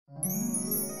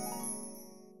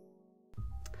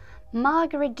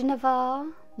Marguerite de Navarre,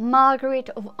 Marguerite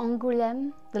of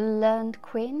Angoulême, the learned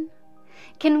queen?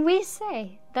 Can we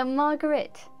say that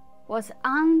Marguerite was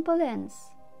Anne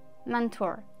Boleyn's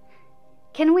mentor?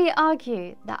 Can we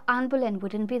argue that Anne Boleyn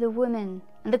wouldn't be the woman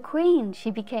and the queen she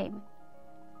became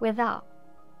without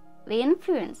the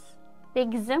influence, the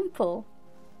example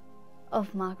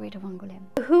of Marguerite of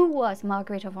Angoulême? Who was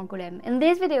Marguerite of Angoulême? In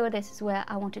this video, this is where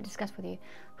I want to discuss with you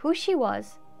who she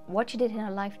was, what she did in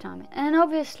her lifetime, and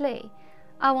obviously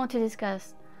I want to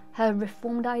discuss her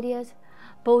reformed ideas,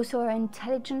 but also her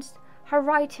intelligence, her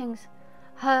writings,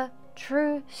 her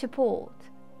true support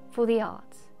for the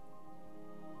arts.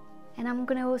 And I'm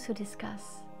going to also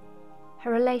discuss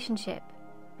her relationship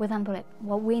with Anne Boleyn,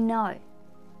 what we know.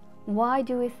 Why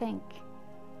do we think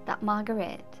that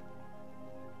Marguerite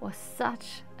was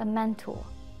such a mentor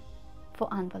for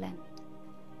Anne Boleyn?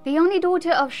 The only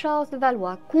daughter of Charles de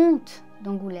Valois, Comte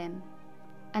d'Angoulême,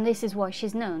 and this is why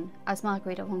she's known as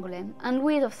Marguerite of Angoulême and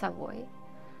Louise of Savoy.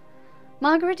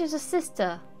 Marguerite is a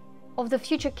sister of the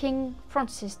future King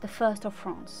Francis I of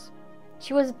France.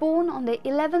 She was born on the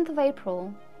 11th of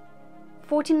April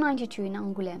 1492 in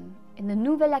Angoulême, in the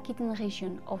Nouvelle-Aquitaine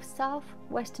region of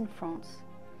southwestern France.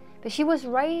 But she was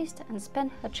raised and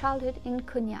spent her childhood in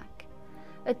Cognac,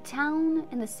 a town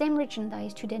in the same region that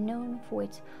is today known for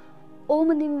its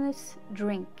homonymous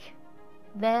drink.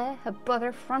 There, her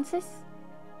brother Francis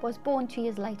was born 2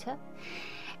 years later,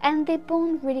 and they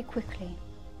bond really quickly.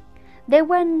 They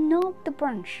were not the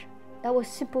branch that was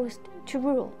supposed to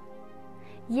rule.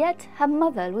 Yet her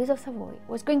mother, Louise of Savoy,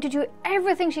 was going to do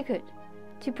everything she could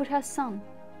to put her son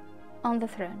on the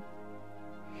throne.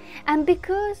 And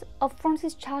because of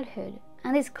Francis' childhood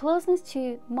and his closeness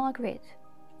to Marguerite,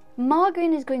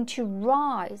 Marguerite is going to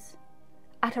rise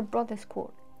at her brother's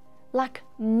court like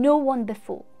no one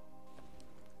before.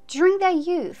 During their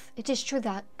youth, it is true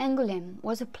that Angoulême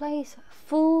was a place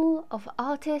full of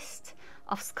artists,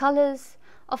 of scholars,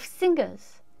 of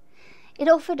singers. It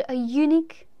offered a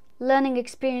unique learning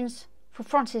experience for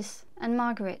Francis and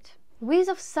Marguerite. Louise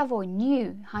of Savoy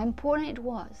knew how important it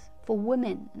was for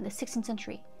women in the 16th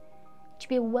century to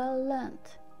be well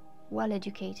learned, well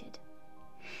educated.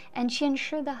 And she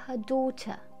ensured that her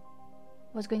daughter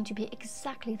was going to be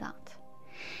exactly that.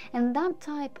 And that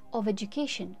type of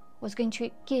education was going to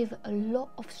give a lot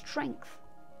of strength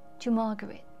to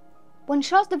Marguerite. When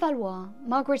Charles de Valois,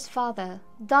 Marguerite's father,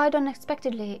 died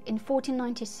unexpectedly in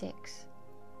 1496,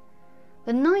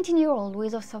 the 19-year-old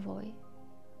Louise of Savoy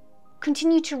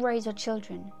continued to raise her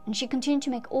children, and she continued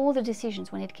to make all the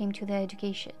decisions when it came to their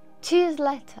education. 2 years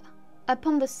later,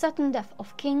 upon the sudden death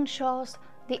of King Charles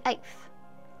VIII,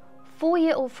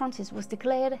 4-year-old Francis was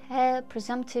declared heir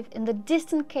presumptive in the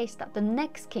distant case that the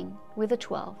next king, Louis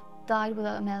XII, died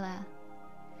without a male heir.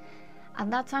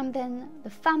 At that time then, the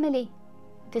family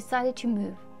decided to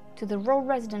move to the royal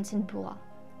residence in Blois,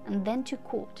 and then to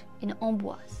court in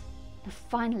Amboise, and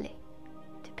finally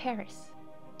to Paris.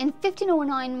 In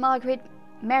 1509, Marguerite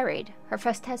married her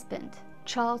first husband,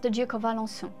 Charles the Duke of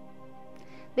Alençon.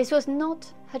 This was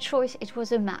not her choice, it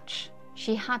was a match.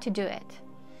 She had to do it.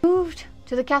 Moved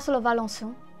to the castle of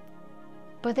Alençon,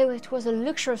 but it was a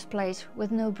luxurious place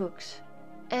with no books.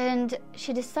 And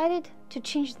she decided to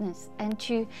change this and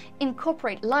to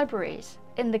incorporate libraries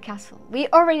in the castle. We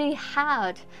already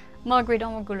had Marguerite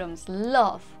of Angouléme's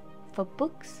love for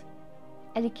books,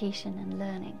 education and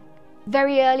learning.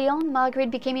 Very early on, Marguerite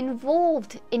became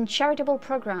involved in charitable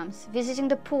programs, visiting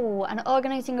the poor and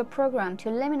organizing a program to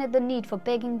eliminate the need for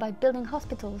begging by building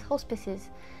hospitals, hospices.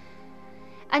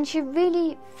 And she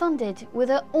really funded with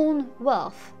her own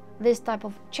wealth this type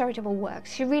of charitable work.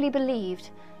 She really believed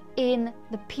in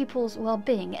the people's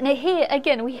well-being. And here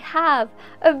again we have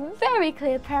a very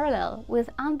clear parallel with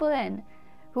Anne Boleyn,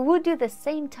 who would do the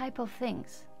same type of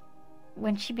things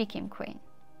when she became queen.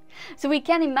 So we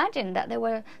can imagine that there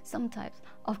were some types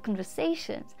of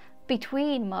conversations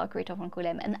between Marguerite of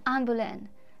Angoulême and Anne Boleyn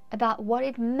about what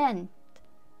it meant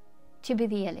to be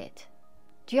the elite.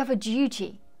 Do you have a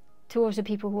duty towards the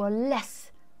people who are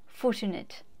less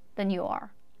fortunate than you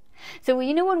are? So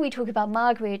when we talk about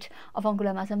Marguerite of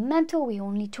Angoulême as a mentor, we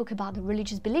only talk about the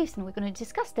religious beliefs, and we're going to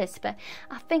discuss this, but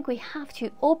I think we have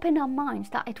to open our minds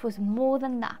that it was more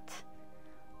than that.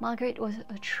 Marguerite was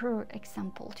a true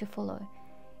example to follow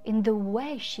in the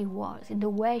way she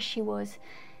was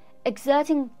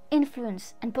exerting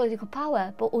influence and political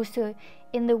power, but also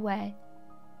in the way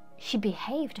she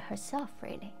behaved herself,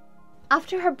 really.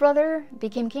 After her brother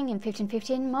became king in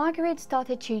 1515, Marguerite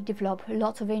started to develop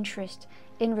lots of interest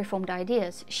in reformed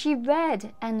ideas. She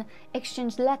read and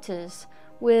exchanged letters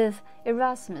with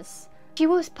Erasmus, She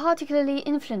was particularly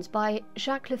influenced by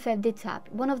Jacques Lefebvre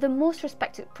d'Etaples, one of the most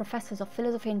respected professors of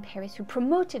philosophy in Paris, who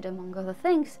promoted, among other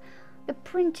things, the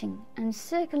printing and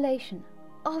circulation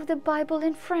of the Bible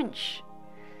in French.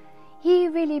 He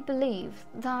really believed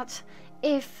that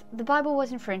if the Bible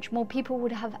was in French, more people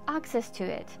would have access to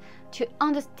it, to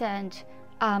understand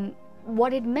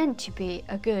what it meant to be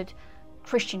a good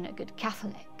Christian, a good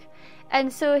Catholic.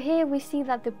 And so here we see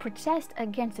that the protest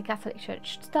against the Catholic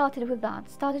Church started with that,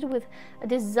 started with a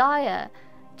desire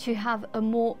to have a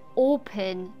more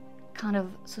open kind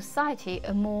of society,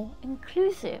 a more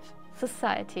inclusive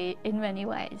society in many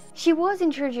ways. She was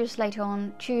introduced later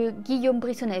on to Guillaume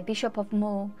Briçonnet, Bishop of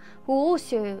Meaux, who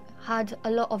also had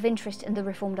a lot of interest in the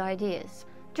Reformed ideas.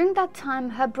 During that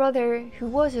time, her brother, who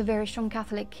was a very strong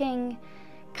Catholic king,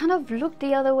 kind of looked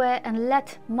the other way and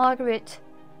let Margaret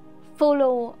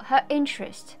follow her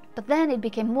interest. But then it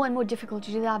became more and more difficult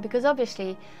to do that, because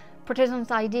obviously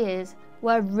Protestant ideas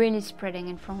were really spreading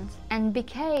in France and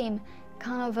became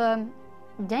kind of a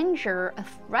danger, a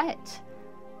threat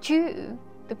to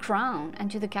the crown and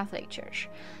to the Catholic Church.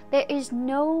 There is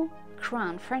no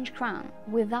crown, French crown,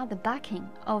 without the backing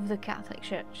of the Catholic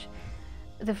Church.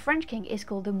 The French king is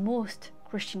called the most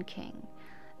Christian king,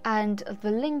 and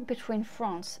the link between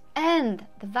France and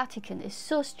the Vatican is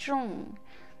so strong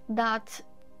that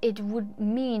it would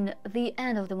mean the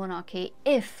end of the monarchy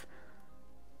if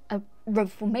a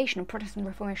reformation, a Protestant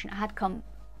reformation, had come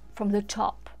from the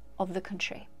top of the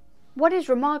country. What is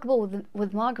remarkable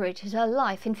with Margaret is her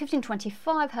life. In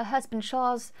 1525, her husband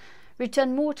Charles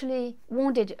returned mortally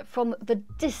wounded from the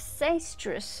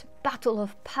disastrous Battle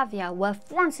of Pavia, where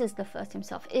Francis I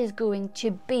himself is going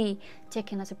to be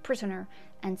taken as a prisoner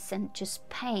and sent to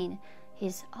Spain.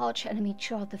 His arch-enemy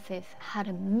Charles V had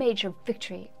a major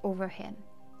victory over him.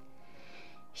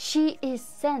 She is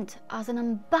sent as an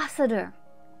ambassador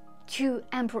to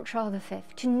Emperor Charles V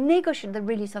to negotiate the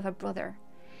release of her brother.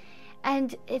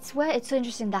 And it's where it's so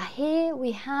interesting that here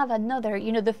we have another,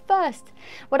 the first,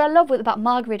 what I love about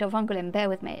Marguerite of Angoulême, bear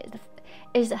with me,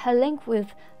 is her link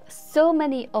with so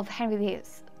many of Henry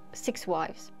VI's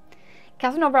wives.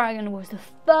 Catherine of Aragon was the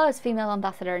first female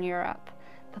ambassador in Europe,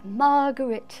 but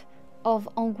Marguerite of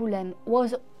Angoulême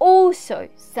was also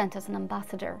sent as an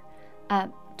ambassador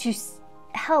to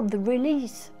help the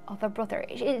release of her brother.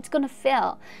 It's going to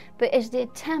fail, but it's the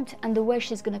attempt and the way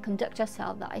she's going to conduct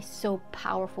herself that is so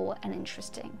powerful and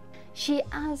interesting. She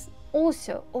has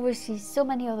also obviously so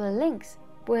many other links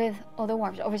with other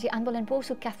wives, obviously Anne Boleyn, but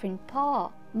also Catherine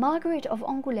Parr. Marguerite of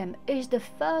Angoulême is the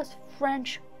first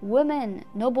French woman,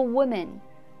 noble woman,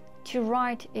 to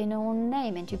write in her own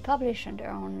name and to publish under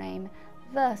her own name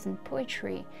verse and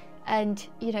poetry. And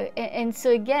and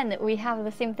so again we have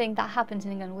the same thing that happens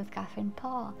in England with Catherine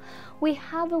Parr. We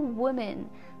have a woman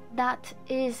that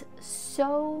is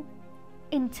so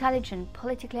intelligent,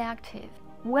 politically active,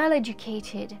 well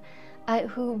educated,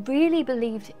 who really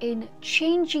believed in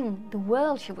changing the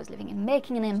world she was living in,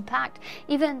 making an impact,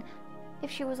 even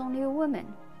if she was only a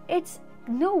woman. It's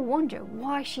no wonder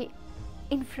why she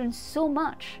influenced so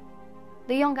much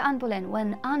the young Anne Boleyn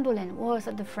when Anne Boleyn was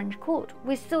at the French court.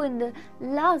 We saw in the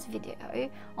last video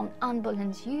on Anne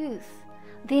Boleyn's youth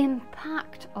the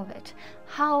impact of it,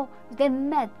 how they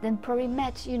met, then probably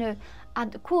met,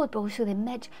 at the court, but also they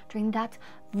met during that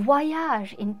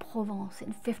voyage in Provence in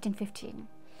 1515,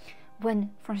 when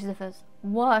Francis I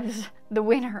was the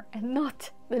winner and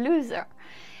not the loser.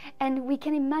 And we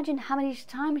can imagine how many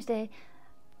times they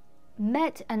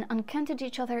met and encountered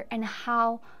each other, and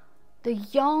how the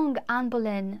young Anne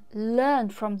Boleyn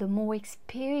learned from the more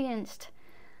experienced,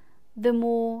 the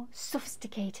more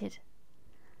sophisticated,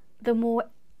 the more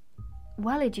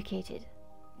well-educated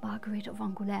Marguerite of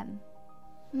Angoulême.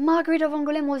 Marguerite of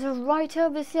Angoulême was a writer,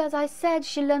 obviously, as I said.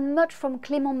 She learned much from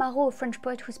Clément Marot, a French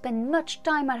poet who spent much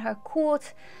time at her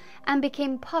court and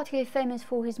became particularly famous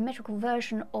for his metrical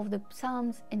version of the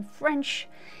Psalms in French.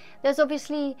 There's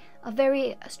obviously a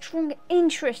very strong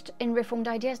interest in Reformed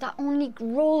ideas that only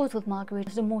grows with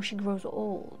Marguerite the more she grows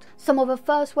old. Some of her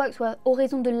first works were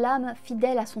Oraison de l'âme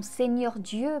fidèle à son Seigneur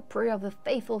Dieu, Prayer of the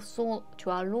Faithful Soul to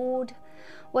Our Lord,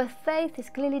 where faith is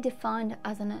clearly defined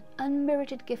as an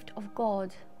unmerited gift of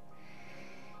God.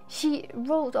 She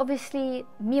wrote, obviously,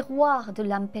 Miroir de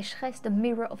l'âme pécheresse, the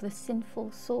Mirror of the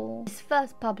Sinful Soul. It was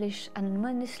first published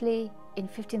anonymously in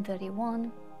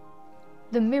 1531.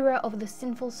 The Mirror of the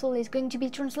Sinful Soul is going to be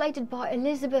translated by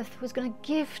Elizabeth, who's going to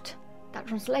gift that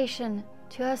translation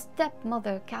to her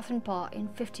stepmother, Catherine Parr, in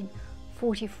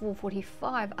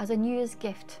 1544-45 as a New Year's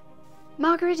gift.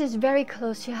 Margaret is very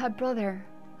close to her brother.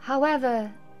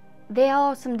 However, there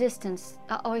are some distance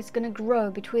that is going to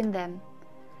grow between them.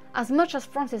 As much as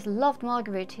Francis loved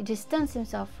Marguerite, he distanced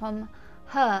himself from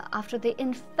her after the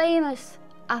infamous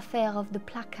affair of the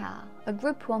Placards, a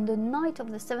group who on the night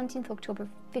of the 17th October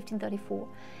 1534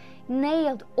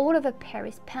 nailed all over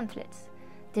Paris pamphlets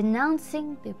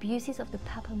denouncing the abuses of the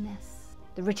papal mess.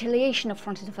 The retaliation of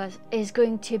Francis I is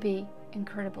going to be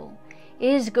incredible.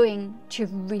 It is going to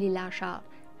really lash out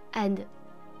and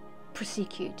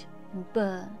prosecute,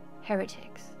 burn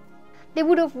heretics. They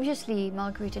would obviously,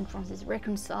 Marguerite and Francis,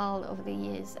 reconcile over the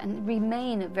years and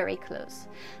remain very close,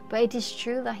 but it is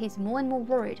true that he's more and more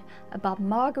worried about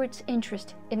Margaret's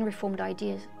interest in Reformed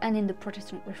ideas and in the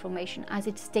Protestant Reformation, as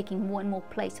it's taking more and more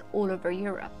place all over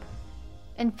Europe.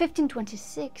 In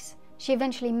 1526, she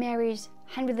eventually marries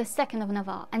Henry II of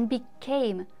Navarre and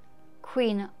became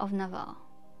Queen of Navarre.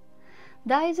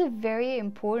 That is a very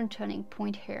important turning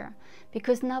point here,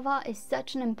 because Navarre is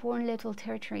such an important little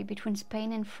territory between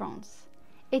Spain and France.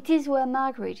 It is where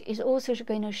Marguerite is also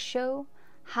going to show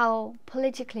how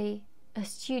politically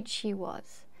astute she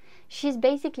was. She's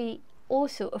basically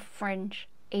also a French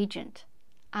agent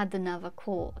at the Navarre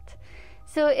court.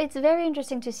 So it's very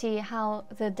interesting to see how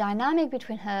the dynamic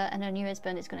between her and her new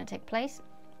husband is going to take place,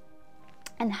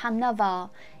 and how Navarre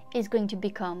is going to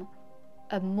become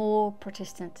a more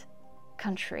Protestant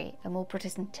country, a more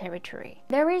Protestant territory.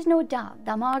 There is no doubt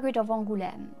that Marguerite of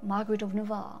Angoulême, Marguerite of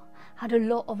Navarre, had a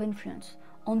lot of influence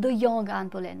on the young Anne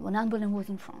Boleyn when Anne Boleyn was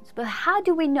in France. But how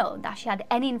do we know that she had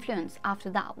any influence after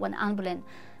that when Anne Boleyn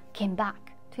came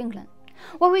back to England?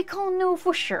 Well, we can't know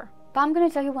for sure, but I'm going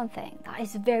to tell you one thing that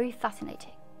is very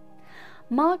fascinating.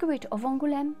 Marguerite of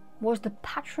Angoulême was the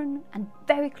patron and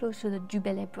very close to the du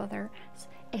Bellay brothers,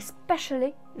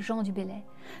 especially Jean du Bellay,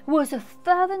 who was a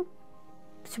fervent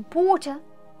supporter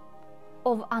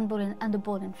of Anne Boleyn and the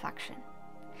Boleyn faction.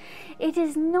 It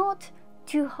is not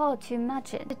too hard to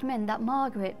imagine it meant that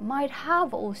Margaret might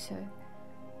have also,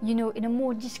 you know, in a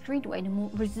more discreet way, in a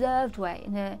more reserved way,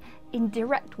 in an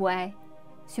indirect way,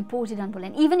 supported Anne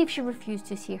Boleyn, even if she refused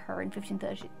to see her in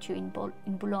 1532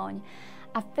 in Boulogne.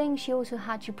 I think she also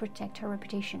had to protect her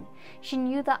reputation. She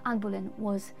knew that Anne Boleyn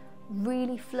was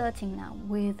really flirting now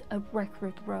with a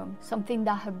recruit Rome, something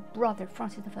that her brother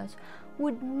Francis I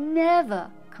would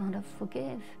never kind of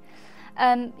forgive.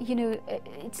 You know,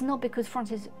 it's not because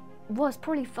Francis was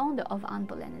probably fond of Anne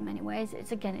Boleyn in many ways.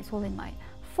 It's all in my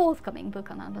forthcoming book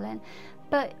on Anne Boleyn,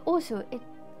 but also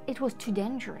it was too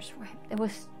dangerous for him. It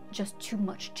was just too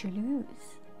much to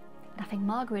lose. And I think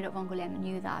Marguerite of Angoulême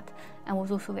knew that and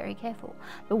was also very careful.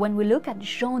 But when we look at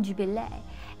Jean du Bellay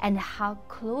and how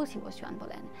close he was to Anne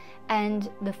Boleyn and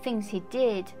the things he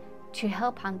did to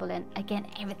help Anne Boleyn, again,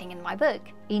 everything in my book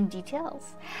in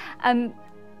details,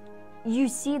 you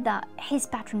see that his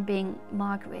patron being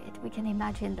Margaret, we can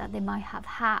imagine that they might have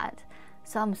had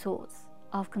some sorts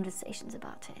of conversations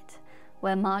about it,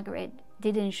 where Margaret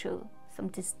didn't show some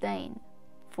disdain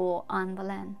for Anne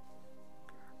Boleyn.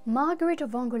 Marguerite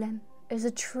of Angoulême is a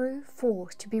true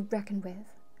force to be reckoned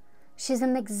with. She's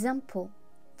an example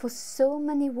for so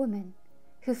many women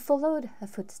who followed her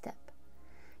footsteps.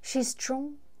 She's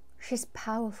strong, she's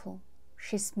powerful,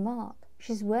 she's smart,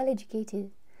 she's well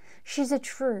educated. She's a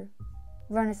true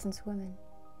Renaissance woman.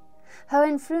 Her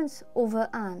influence over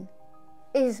Anne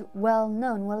is well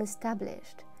known, well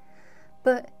established.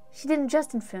 But she didn't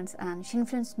just influence Anne, she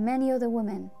influenced many other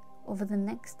women over the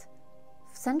next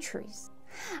centuries.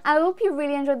 I hope you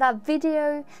really enjoyed that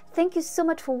video. Thank you so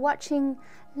much for watching.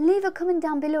 Leave a comment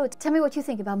down below. Tell me what you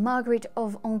think about Marguerite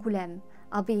of Angoulême.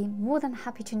 I'll be more than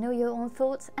happy to know your own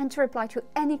thoughts and to reply to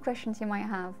any questions you might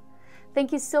have.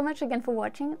 Thank you so much again for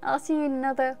watching. I'll see you in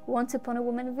another Once Upon a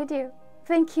Woman video.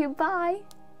 Thank you, bye!